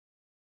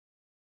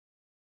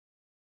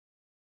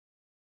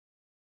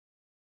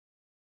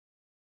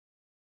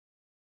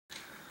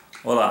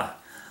Olá,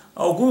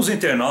 alguns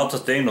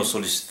internautas têm nos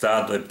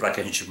solicitado para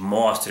que a gente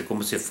mostre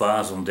como se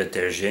faz um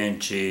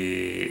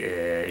detergente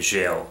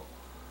gel.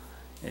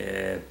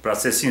 Para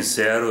ser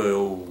sincero,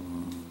 eu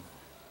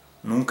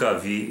nunca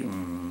vi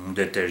um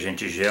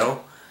detergente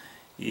gel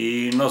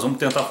e nós vamos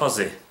tentar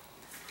fazer.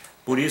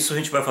 Por isso a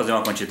gente vai fazer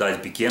uma quantidade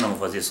pequena,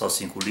 vamos fazer só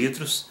 5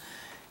 litros.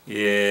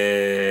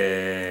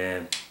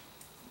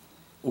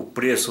 O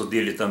preço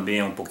dele também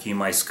é um pouquinho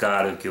mais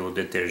caro que o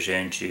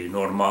detergente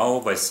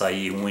normal, vai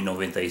sair R$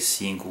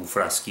 1,95 o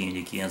frasquinho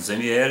de 500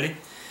 ml,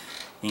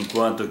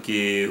 enquanto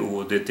que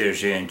o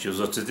detergente, os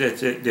outros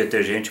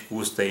detergentes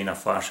custam aí na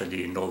faixa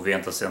de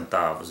 90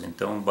 centavos,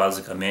 então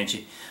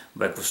basicamente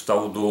vai custar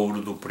o dobro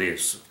do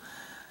preço.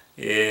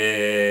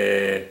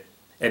 É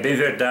bem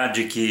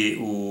verdade que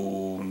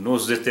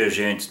nos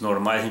detergentes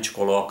normais a gente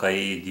coloca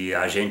aí de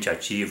agente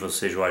ativo, ou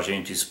seja, o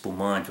agente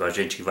espumante, o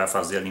agente que vai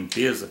fazer a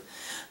limpeza,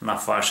 na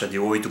faixa de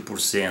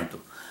 8%.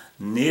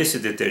 Nesse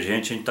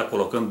detergente a gente está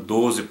colocando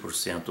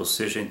 12%, ou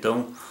seja,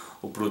 então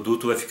o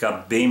produto vai ficar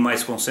bem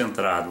mais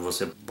concentrado.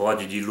 Você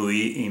pode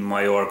diluir em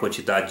maior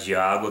quantidade de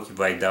água que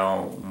vai dar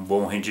um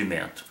bom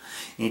rendimento.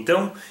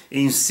 Então,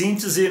 em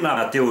síntese,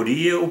 na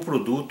teoria, o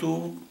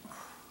produto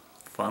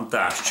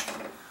fantástico.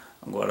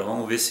 Agora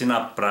vamos ver se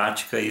na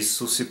prática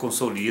isso se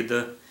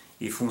consolida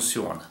e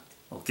funciona,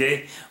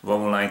 ok?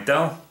 Vamos lá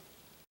então?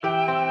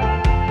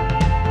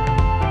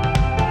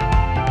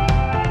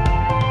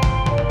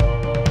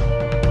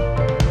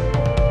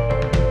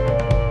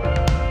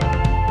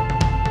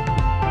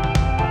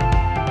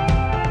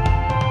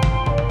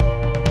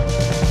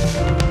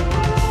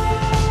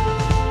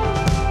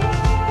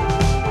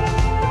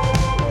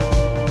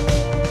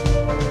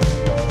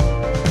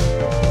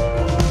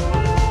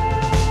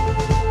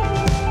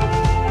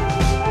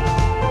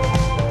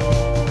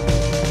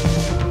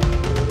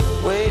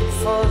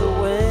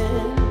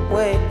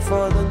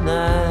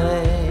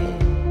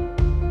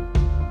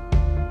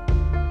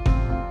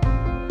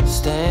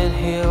 Stand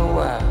here a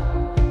while,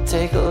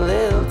 take a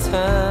little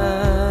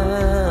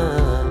time.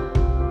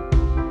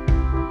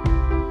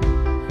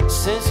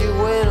 Since you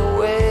went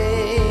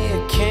away,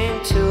 it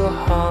came to a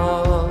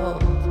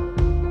halt.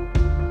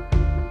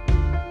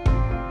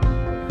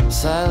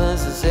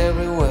 Silence is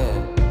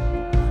everywhere,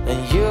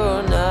 and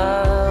you're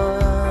not.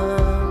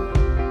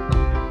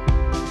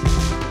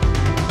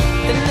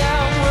 And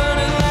now I'm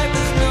running like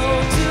there's no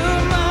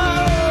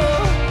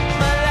tomorrow.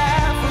 My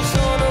life was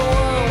on a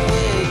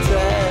one-way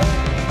track.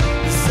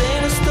 This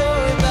ain't a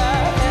story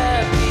about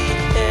happy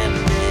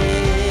ending.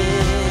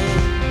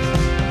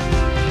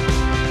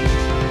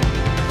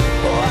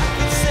 Oh, I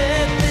could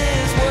set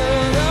this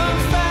world on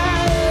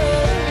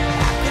fire.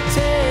 I could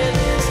tear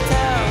this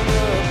town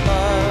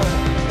apart.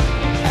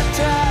 I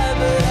tried,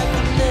 but I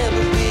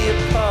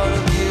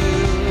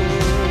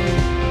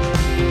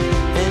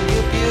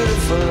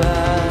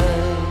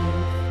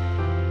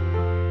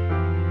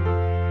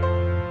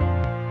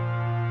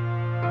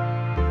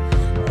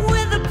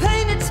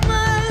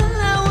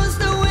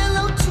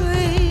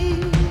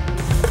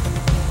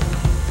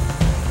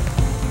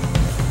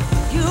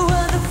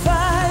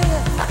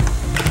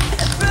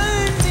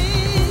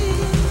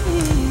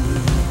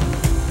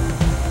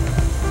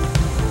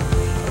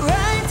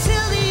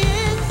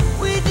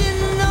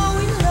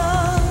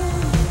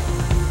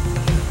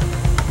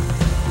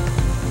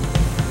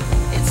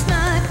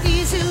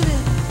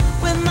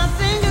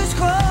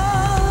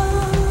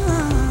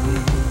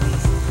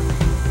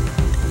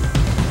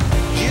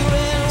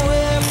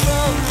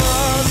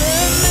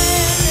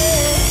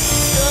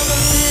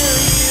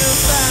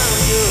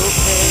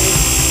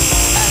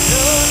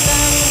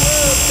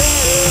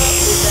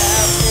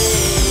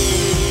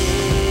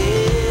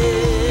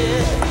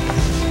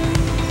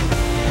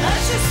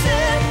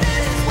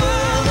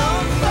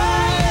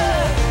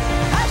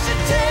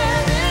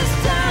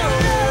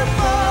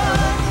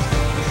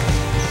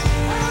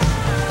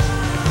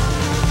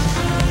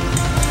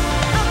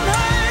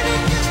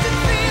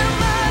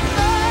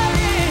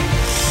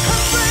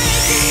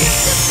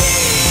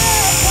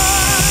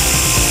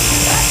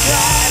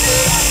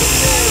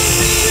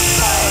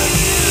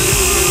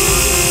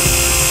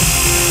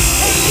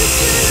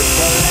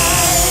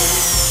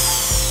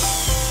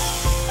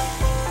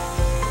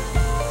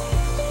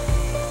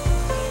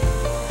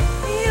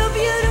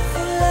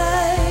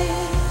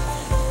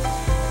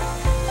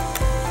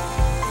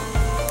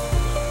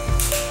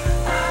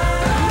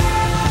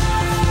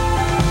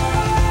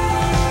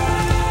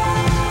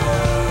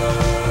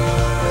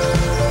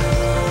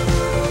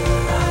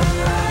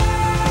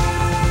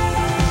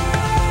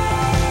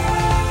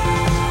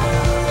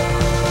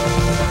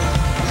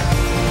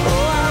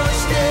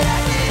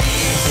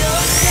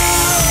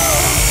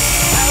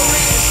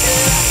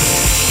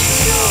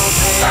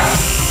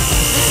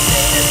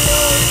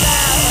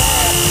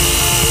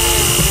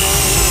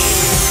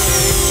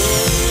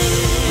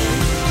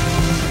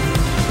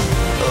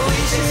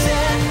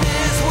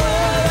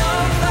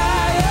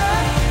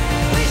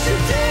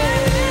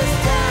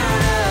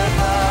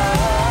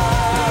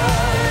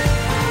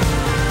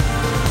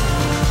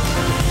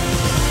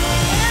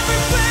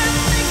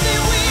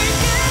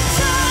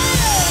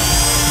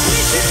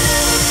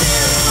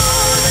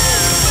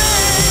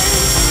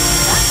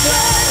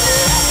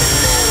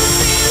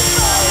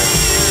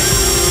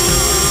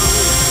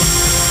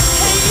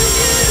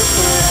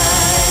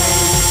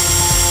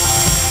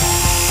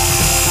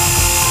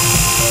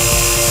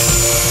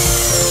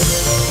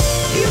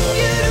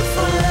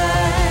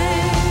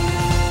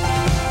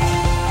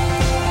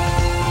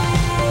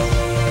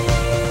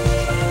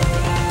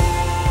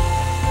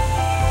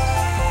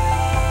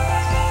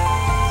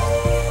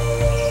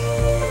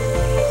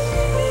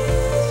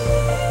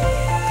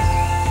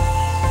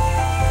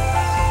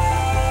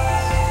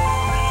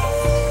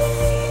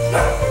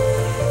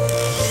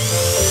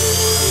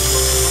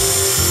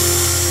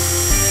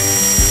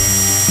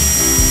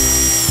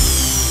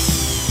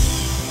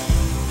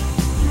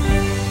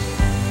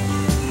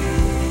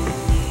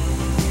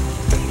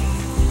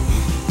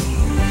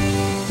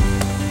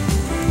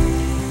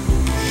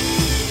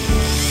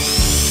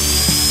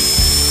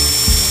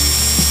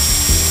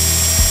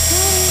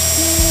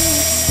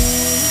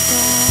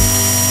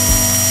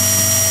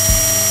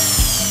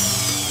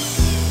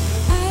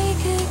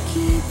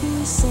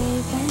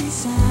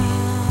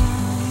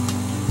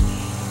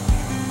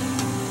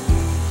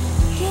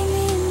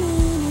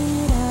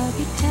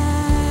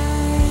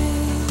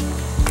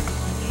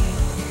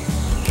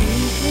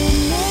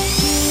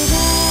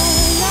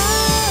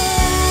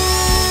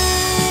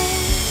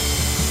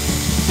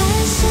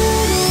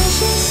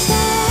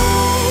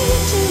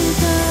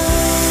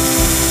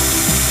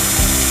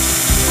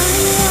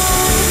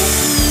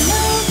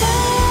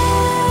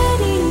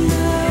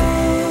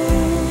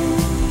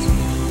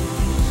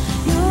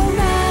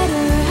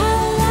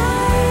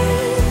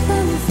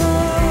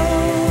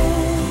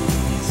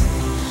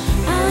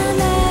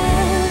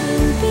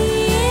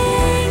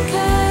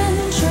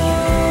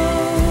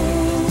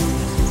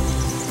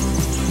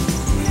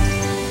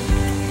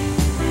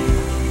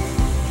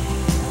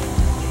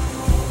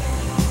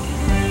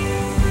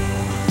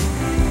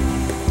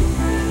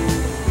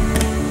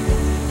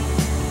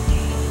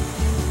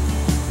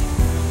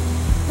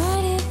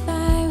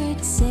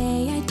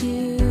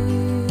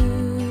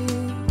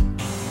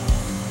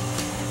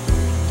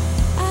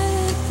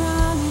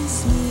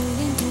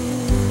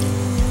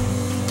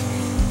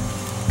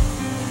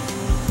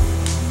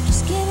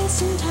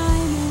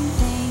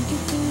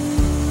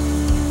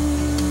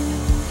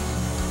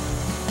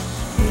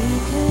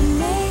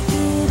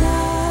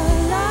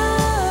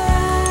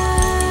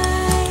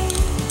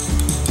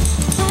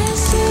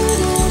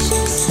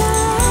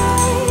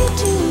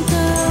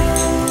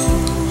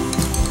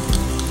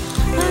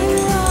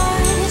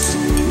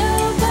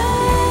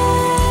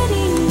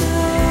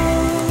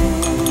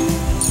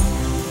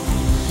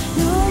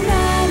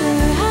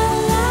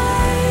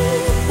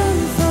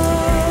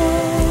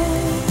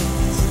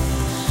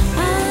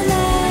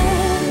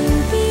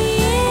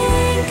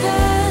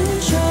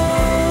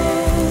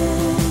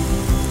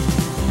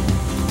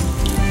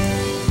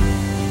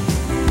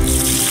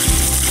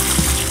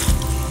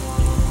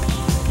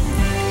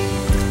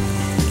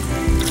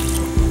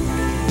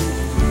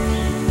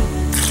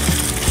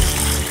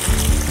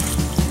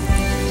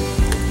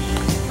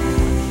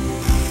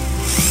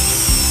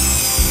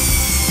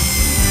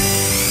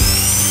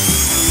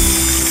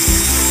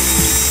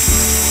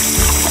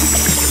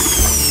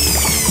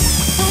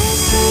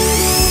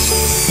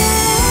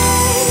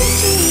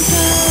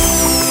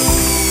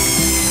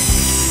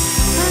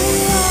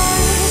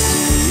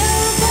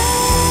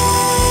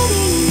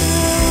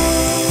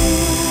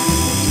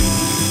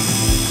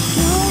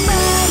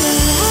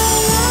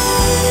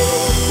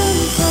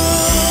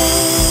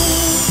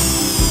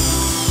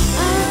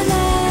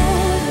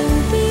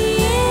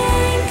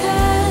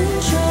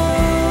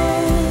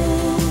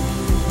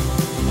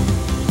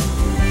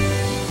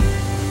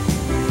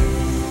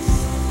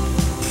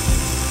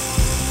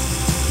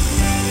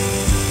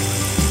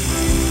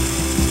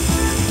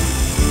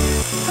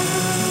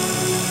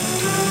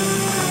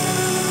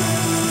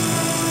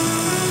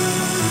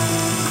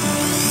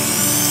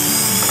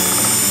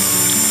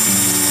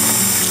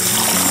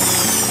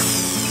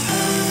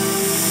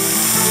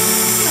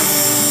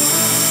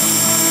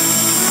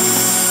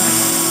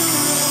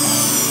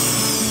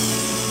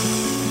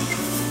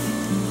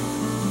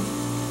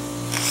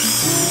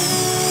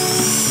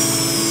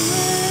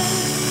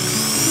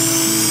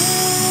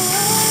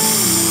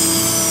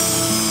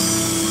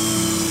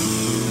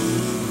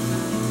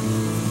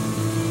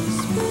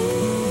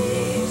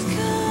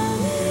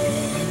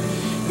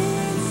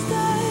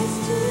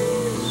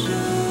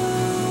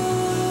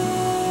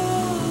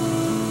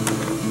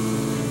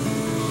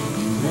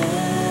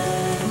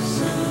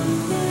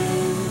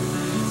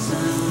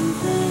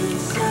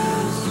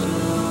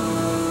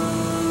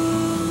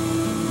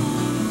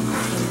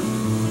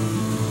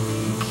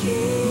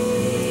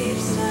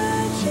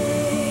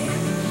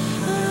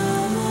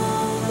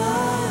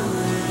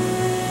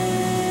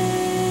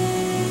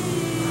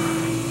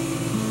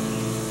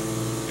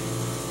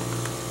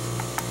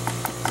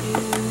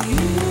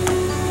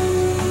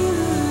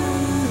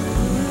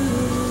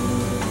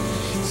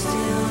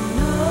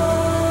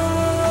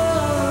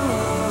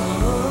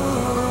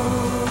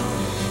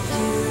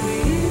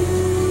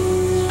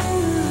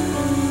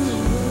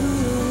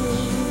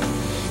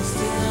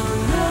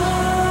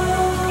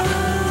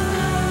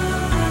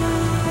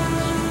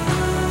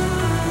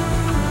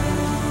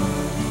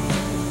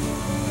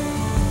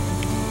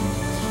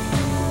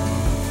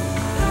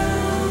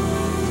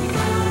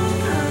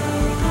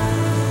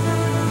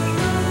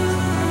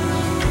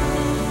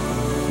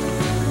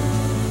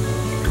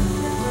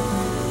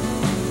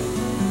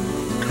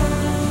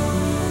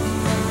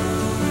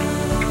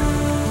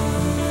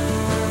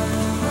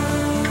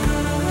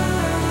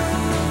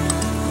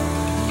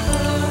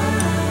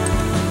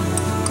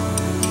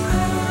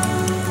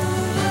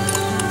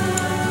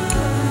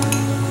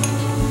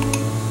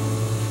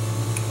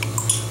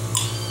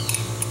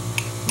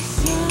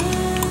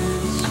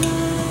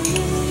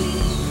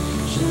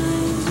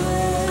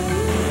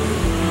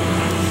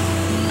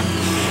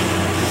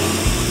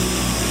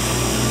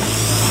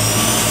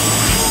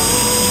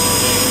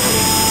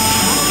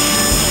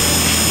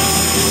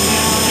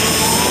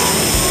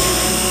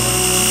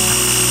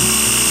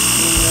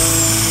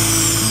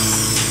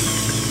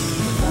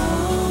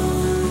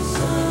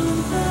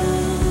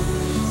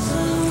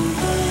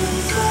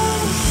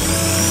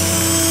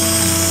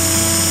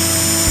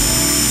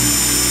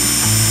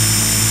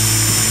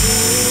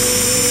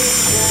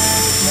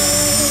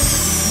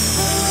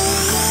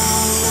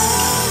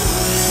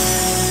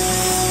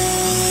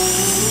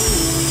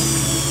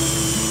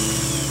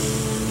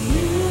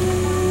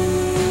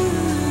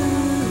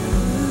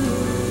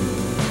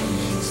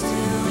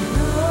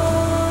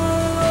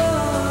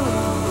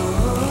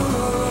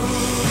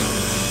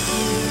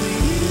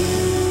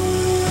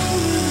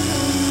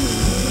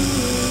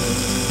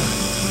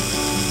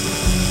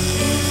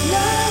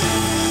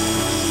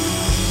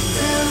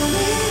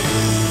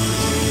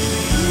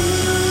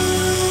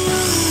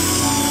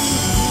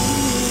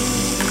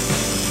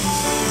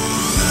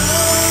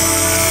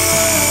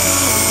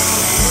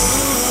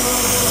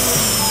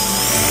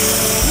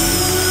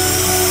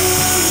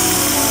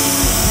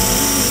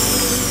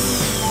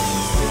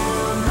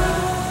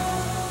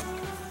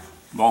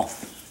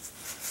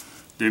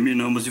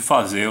terminamos de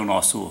fazer o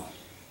nosso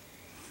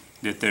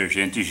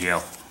detergente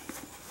gel.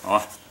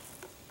 Ó.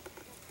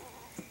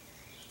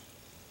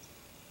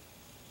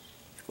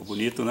 Ficou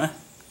bonito, né?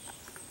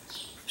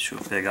 Deixa eu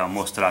pegar,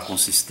 mostrar a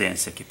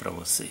consistência aqui para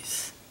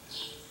vocês.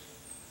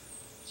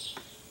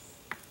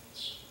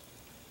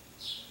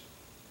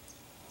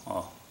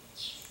 Ó.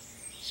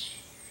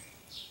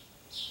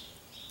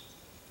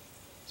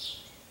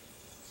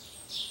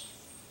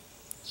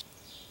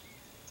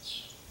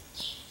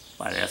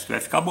 Parece que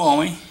vai ficar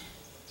bom, hein?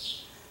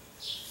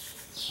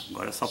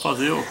 Agora é só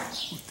fazer o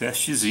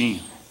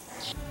testezinho.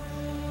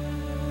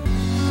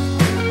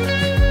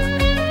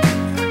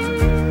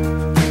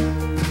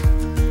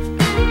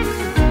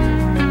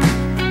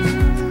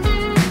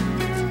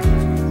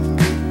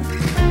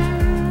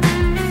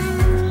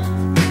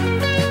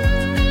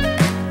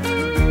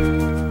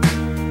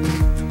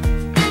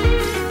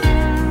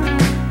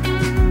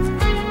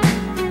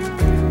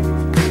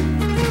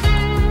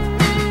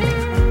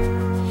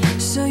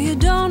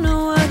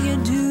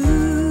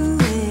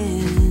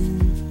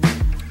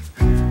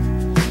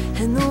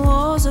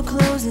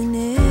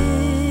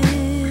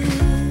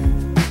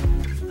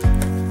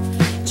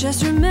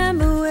 Just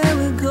remember where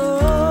we're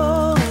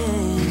going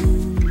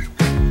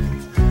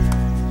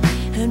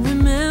and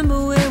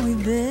remember where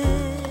we've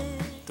been.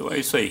 Então é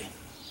isso aí.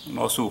 O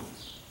nosso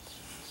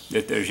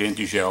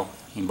detergente gel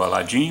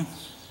embaladinho.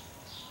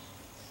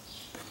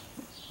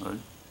 Olha.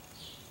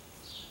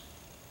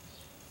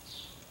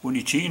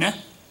 Bonitinho,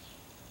 né?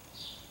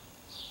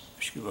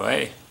 Acho que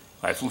vai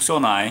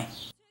funcionar, hein?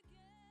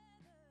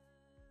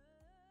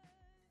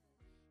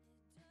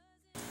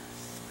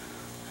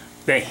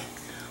 Bem,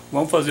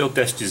 vamos fazer o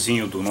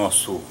testezinho do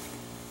nosso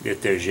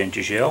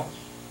detergente gel.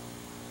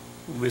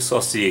 Vamos ver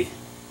só se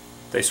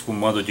está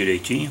espumando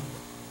direitinho.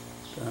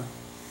 Tá?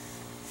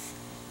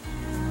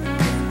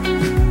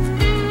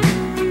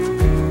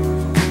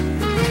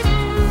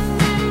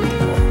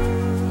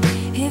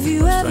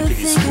 Bastante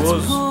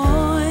viscoso.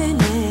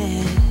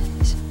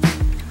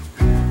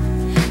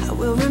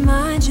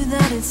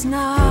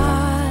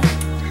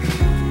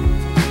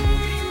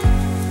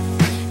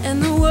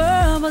 And the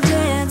world will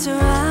dance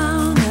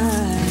around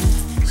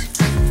us.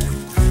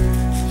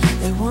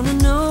 They wanna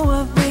know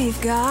what we've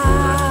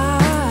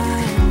got.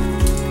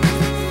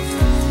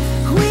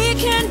 We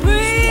can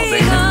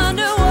breathe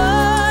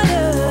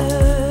underwater.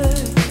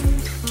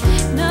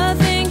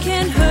 Nothing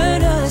can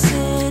hurt us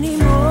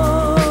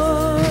anymore.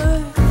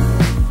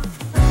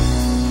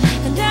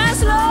 And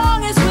as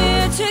long as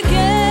we're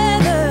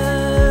together,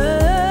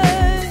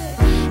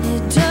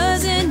 it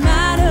doesn't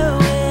matter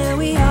where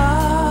we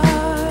are.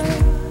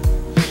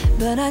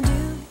 But I do.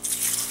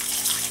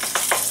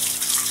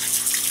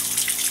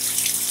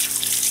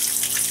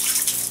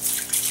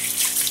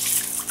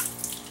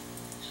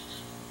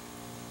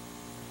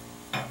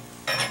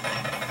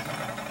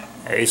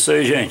 É isso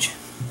aí, gente.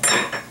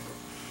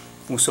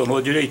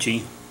 Funcionou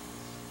direitinho.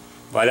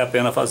 Vale a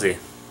pena fazer,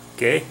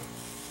 ok?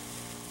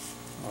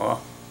 Ó.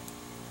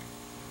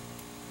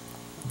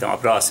 Até uma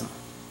próxima.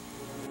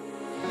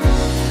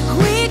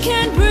 We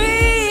can breathe.